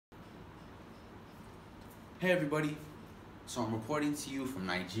Hey everybody, so I'm reporting to you from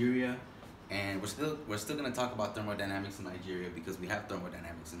Nigeria, and we're still gonna talk about thermodynamics in Nigeria because we have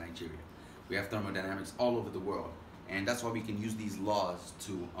thermodynamics in Nigeria. We have thermodynamics all over the world, and that's why we can use these laws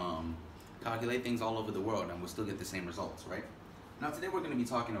to calculate things all over the world, and we'll still get the same results, right? Now today we're gonna be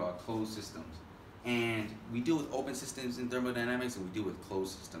talking about closed systems, and we deal with open systems in thermodynamics, and we deal with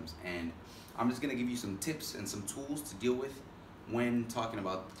closed systems, and I'm just gonna give you some tips and some tools to deal with when talking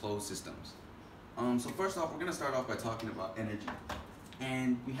about closed systems. So first off, we're gonna start off by talking about energy,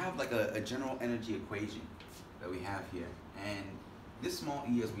 and we have like a general energy equation that we have here, and this small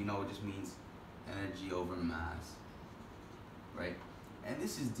e, as we know, just means energy over mass, right? And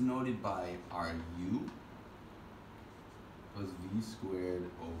this is denoted by our U plus V squared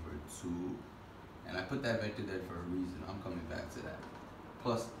over 2, and I put that vector there for a reason. I'm coming back to that,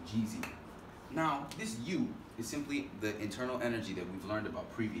 plus GZ. Now, this U is simply the internal energy that we've learned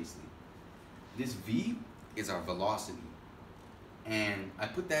about previously. This V is our velocity, and I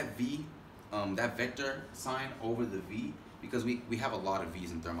put that V, that vector sign over the V because we have a lot of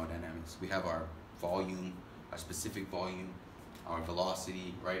V's in thermodynamics. We have our volume, our specific volume, our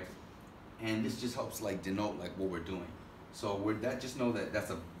velocity, right? And this just helps like denote like what we're doing. So just know that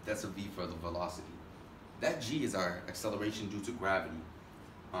that's a V for the velocity. That G is our acceleration due to gravity,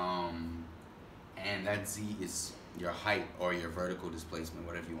 and that Z is your height or your vertical displacement,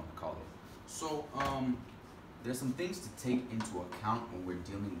 whatever you want to call it. So there's some things to take into account when we're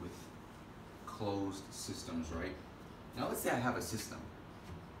dealing with closed systems, right? Now let's say I have a system.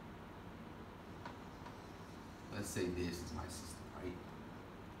 Let's say this is my system,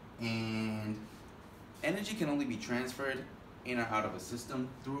 right? And energy can only be transferred in or out of a system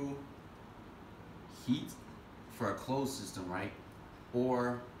through heat for a closed system, right?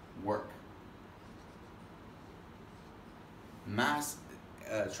 Or work. Mass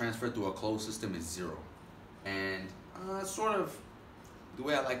transferred through a closed system is 0. And sort of the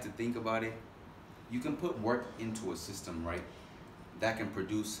way I like to think about it, you can put work into a system, right? That can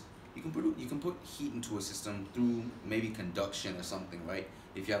produce, you can put heat into a system through maybe conduction or something, right?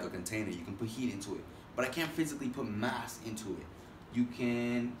 If you have a container, you can put heat into it. But I can't physically put mass into it. You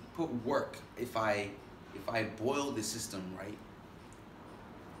can put work if I boil the system, right?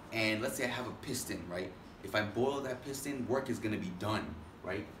 And let's say I have a piston, right? If I boil that piston, work is gonna be done,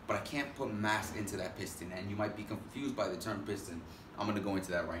 right? But I can't put mass into that piston, and you might be confused by the term piston. I'm gonna go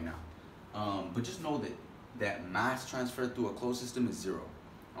into that right now. But just know that mass transferred through a closed system is 0,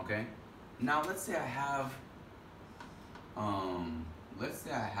 okay? Now let's say I have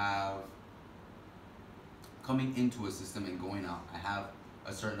coming into a system and going out, I have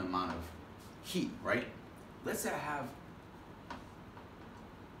a certain amount of heat, right? Let's say I have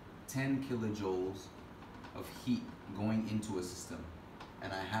 10 kilojoules of heat going into a system,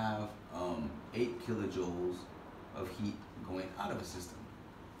 and I have 8 kilojoules of heat going out of a system.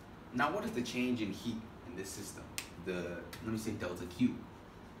 Now what is the change in heat in this system? Let me say delta Q.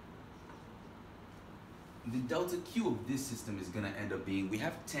 The delta Q of this system is gonna end up being, we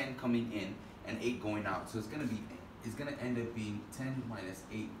have 10 coming in and 8 going out, so it's gonna end up being 10 minus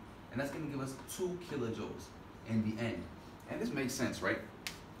 8, and that's gonna give us 2 kilojoules in the end. And this makes sense, right?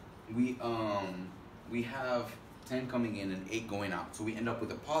 We have 10 coming in and 8 going out, so we end up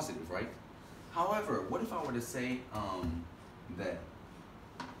with a positive, right? However, what if I were to say that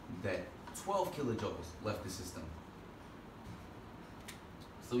 12 kilojoules left the system?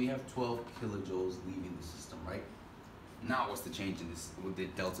 So we have 12 kilojoules leaving the system, right? Now what's the change in this with the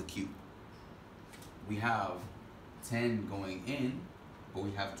delta Q? We have 10 going in, but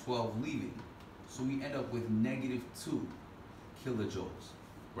we have 12 leaving. So we end up with -2 kilojoules,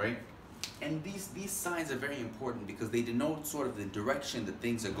 right? And these signs are very important because they denote sort of the direction that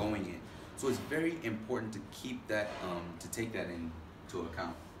things are going in. So it's very important to keep that, to take that into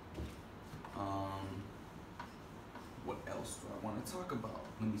account. What else do I want to talk about?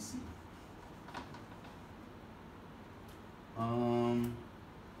 Let me see.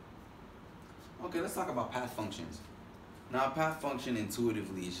 Okay, let's talk about path functions. Now, a path function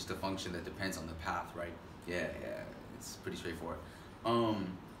intuitively is just a function that depends on the path, right? Yeah, it's pretty straightforward.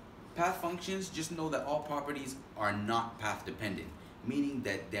 Path functions, just know that all properties are not path dependent, meaning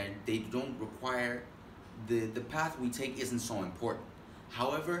that they don't require, the path we take isn't so important.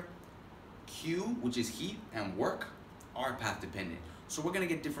 However, Q, which is heat, and work are path dependent. So we're gonna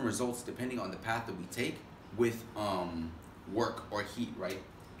get different results depending on the path that we take with work or heat, right?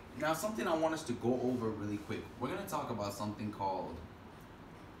 Now something I want us to go over really quick, we're gonna talk about something called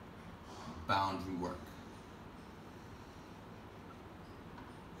boundary work.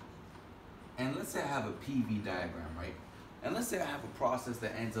 And let's say I have a PV diagram, right? And let's say I have a process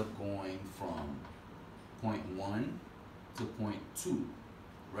that ends up going from point 1 to point 2,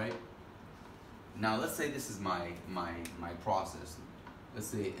 right? Now let's say this is my process. Let's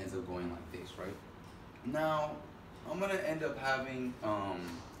say it ends up going like this, right? Now I'm gonna end up having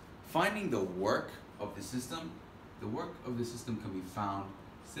finding the work of the system. The work of the system can be found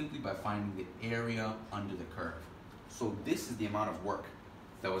simply by finding the area under the curve. So this is the amount of work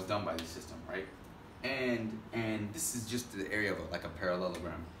that was done by the system, right? And this is just the area of like a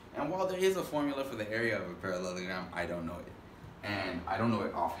parallelogram. And while there is a formula for the area of a parallelogram, I don't know it, and I don't know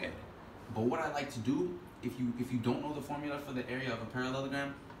it offhand. But what I like to do, if you don't know the formula for the area of a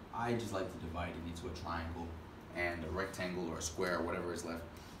parallelogram, I just like to divide it into a triangle and a rectangle or a square or whatever is left.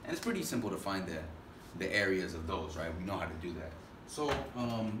 And it's pretty simple to find the areas of those, right? We know how to do that. So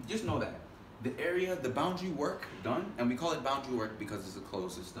just know that the area, the boundary work done, and we call it boundary work because it's a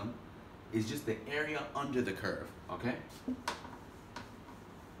closed system, is just the area under the curve, okay?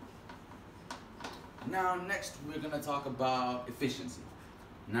 Now next we're gonna talk about efficiency.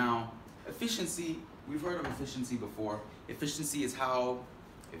 Now efficiency, we've heard of efficiency before. Efficiency is how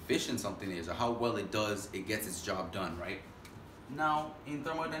efficient something is, or how well it gets its job done, right? Now in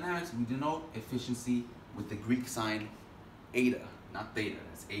thermodynamics we denote efficiency with the Greek sign eta, not theta,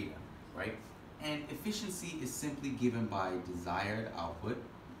 that's eta, right? And efficiency is simply given by desired output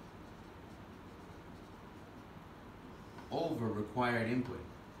over required input.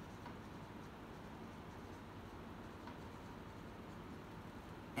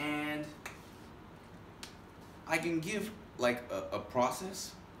 And I can give like a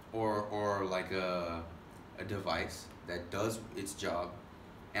process or like a device that does its job,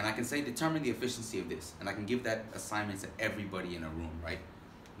 and I can say determine the efficiency of this, and I can give that assignment to everybody in a room, right?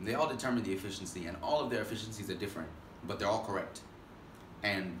 And they all determine the efficiency, and all of their efficiencies are different, but they're all correct.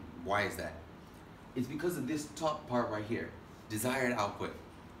 And why is that? It's because of this top part right here, desired output.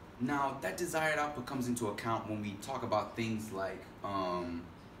 Now that desired output comes into account when we talk about things like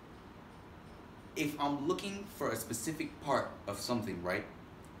if I'm looking for a specific part of something, right?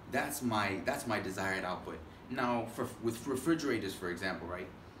 That's my desired output. Now with refrigerators, for example, right?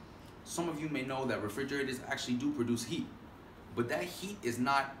 Some of you may know that refrigerators actually do produce heat, but that heat is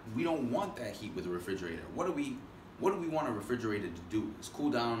not, we don't want that heat with a refrigerator. What do we want a refrigerator to do? It's cool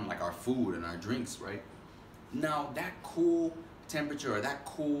down like our food and our drinks, right? Now that cool temperature, or that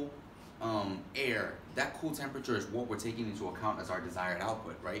cool air, that cool temperature is what we're taking into account as our desired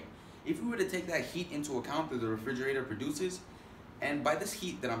output, right? If we were to take that heat into account that the refrigerator produces, and by this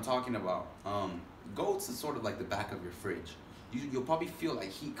heat that I'm talking about, go to sort of like the back of your fridge. You'll probably feel like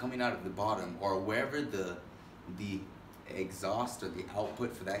heat coming out of the bottom, or wherever the exhaust or the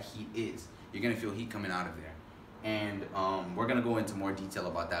output for that heat is. You're gonna feel heat coming out of there. And we're gonna go into more detail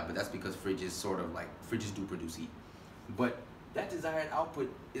about that, but that's because fridges do produce heat. But that desired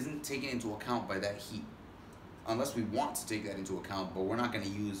output isn't taken into account by that heat, unless we want to take that into account, but we're not gonna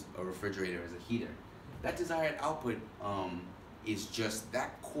use a refrigerator as a heater. That desired output is just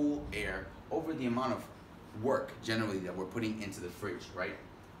that cool air over the amount of work generally that we're putting into the fridge, right?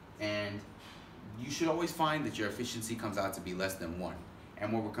 And you should always find that your efficiency comes out to be less than 1.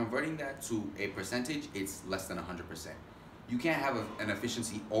 And when we're converting that to a percentage, it's less than 100%. You can't have an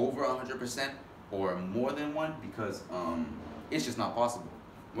efficiency over 100% or more than 1 because it's just not possible.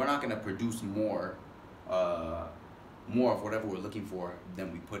 We're not gonna produce more of whatever we're looking for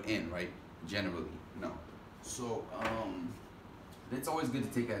than we put in, right? Generally, no. So it's always good to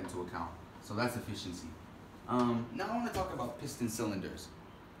take that into account. So that's efficiency. Now I want to talk about piston cylinders.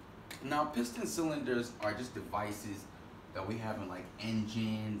 Now piston cylinders are just devices that we have in like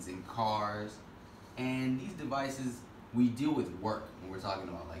engines and cars, and these devices, we deal with work when we're talking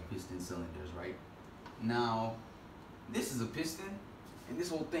about like piston cylinders, right? Now this is a piston, and this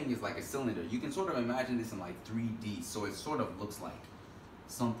whole thing is like a cylinder. You can sort of imagine this in like 3D, so it sort of looks like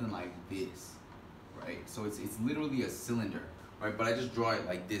something like this, right? So it's literally a cylinder, right? But I just draw it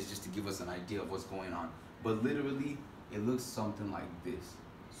like this just to give us an idea of what's going on. But literally, it looks something like this.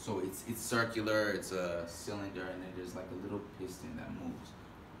 So it's circular, it's a cylinder, and then there's like a little piston that moves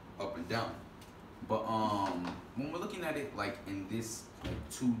up and down. But when we're looking at it like in this like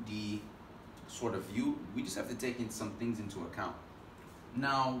 2D sort of view, we just have to take in some things into account.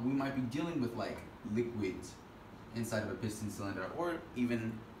 Now we might be dealing with like liquids inside of a piston cylinder, or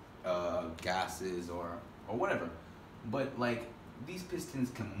even gases or whatever. But like these pistons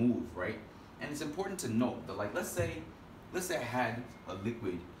can move, right? And it's important to note that, like, let's say I had a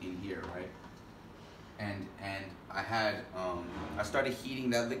liquid in here, right? And I had I started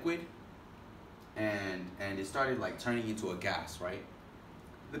heating that liquid, and it started like turning into a gas, right?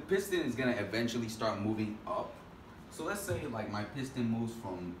 The piston is gonna eventually start moving up So let's say like my piston moves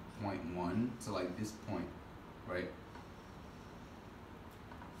from point 1 to like this point, right?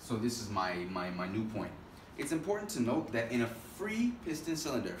 So this is my new point. It's important to note that in a free piston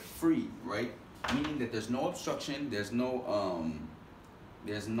cylinder, free, right? Meaning that there's no obstruction, there's nothing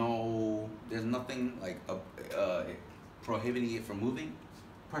like prohibiting it from moving.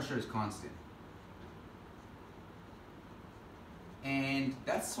 Pressure is constant. And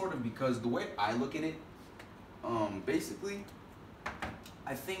that's sort of because the way I look at it, basically,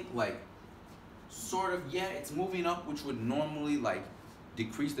 I think like sort of, yeah, it's moving up, which would normally like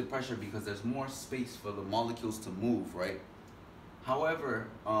decrease the pressure because there's more space for the molecules to move, right? However,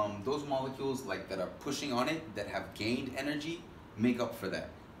 those molecules like that are pushing on it that have gained energy make up for that.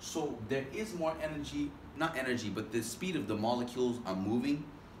 So there is more energy, not energy, but the speed of the molecules are moving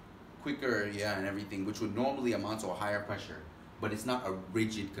quicker, yeah, and everything, which would normally amount to a higher pressure, but it's not a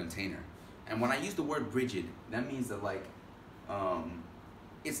rigid container. And when I use the word rigid, that means that like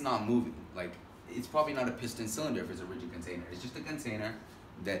it's not moving. Like it's probably not a piston cylinder if it's a rigid container. It's just a container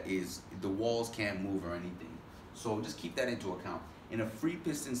that is, the walls can't move or anything. So just keep that into account. In a free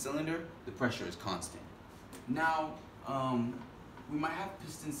piston cylinder, the pressure is constant. Now, we might have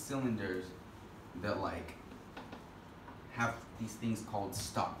piston cylinders that like have these things called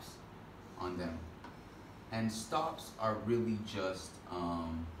stops on them. And stops are really just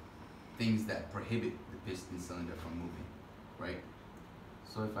things that prohibit the piston cylinder from moving, right?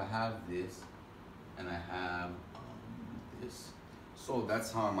 So if I have this and I have this, so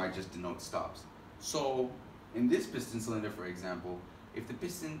that's how I might just denote stops. So in this piston cylinder, for example, if the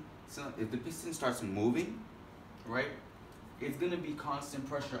piston starts moving, right, it's gonna be constant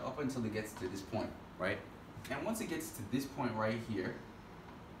pressure up until it gets to this point, right? And once it gets to this point right here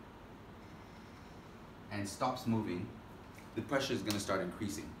and stops moving, the pressure is gonna start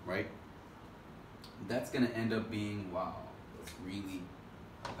increasing, right? That's gonna end up being, wow, that's really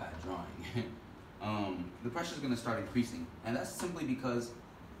a bad drawing. The pressure is gonna start increasing, and that's simply because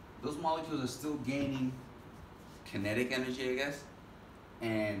those molecules are still gaining kinetic energy, I guess,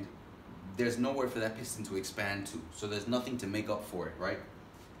 and there's nowhere for that piston to expand to, so there's nothing to make up for it, right?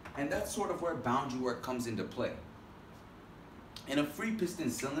 And that's sort of where boundary work comes into play. In a free piston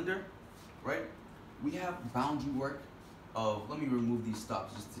cylinder, right, we have boundary work of, let me remove these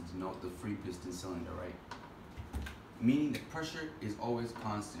stops just to denote the free piston cylinder, right? Meaning the pressure is always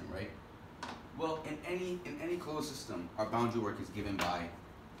constant, right? Well, in any closed system, our boundary work is given by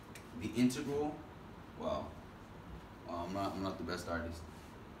the integral, well, I'm not the best artist,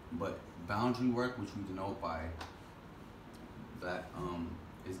 but boundary work, which we denote by that,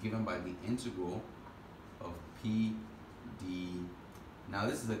 is given by the integral of P d. Now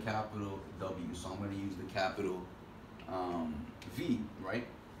this is a capital W, so I'm going to use the capital V, right?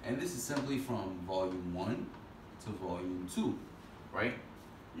 And this is simply from volume 1 to volume 2, right?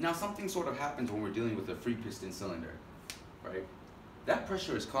 Now something sort of happens when we're dealing with a free piston cylinder, right? That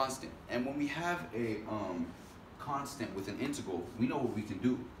pressure is constant, and when we have a constant with an integral, we know what we can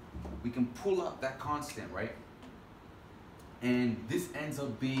do. We can pull out that constant, right? And this ends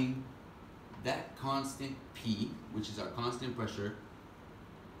up being that constant P, which is our constant pressure.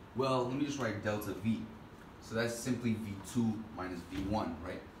 Well, let me just write delta V. So that's simply V2 minus V1,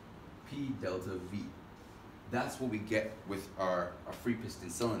 right? P delta V. That's what we get with our free piston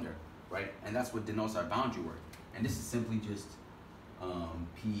cylinder, right? And that's what denotes our boundary work. And this is simply just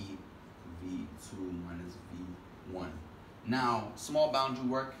P V2 minus V1. Now, small boundary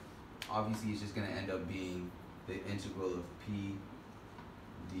work, obviously, is just going to end up being the integral of P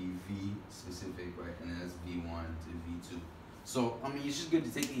dV specific, right? And then that's V1 to V2. So, I mean, it's just good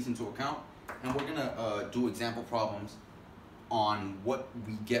to take these into account. And we're going to do example problems on what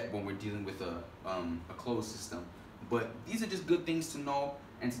we get when we're dealing with a closed system. But these are just good things to know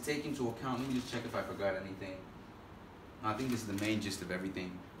and to take into account. Let me just check if I forgot anything. I think this is the main gist of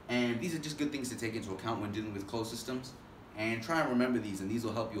everything. And these are just good things to take into account when dealing with closed systems. And try and remember these, and these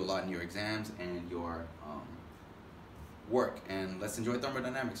will help you a lot in your exams and your work. And let's enjoy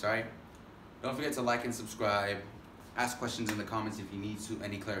thermodynamics, all right? Don't forget to like and subscribe. Ask questions in the comments if you need to,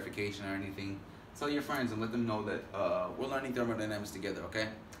 any clarification or anything. Tell your friends and let them know that we're learning thermodynamics together, okay?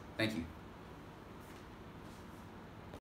 Thank you.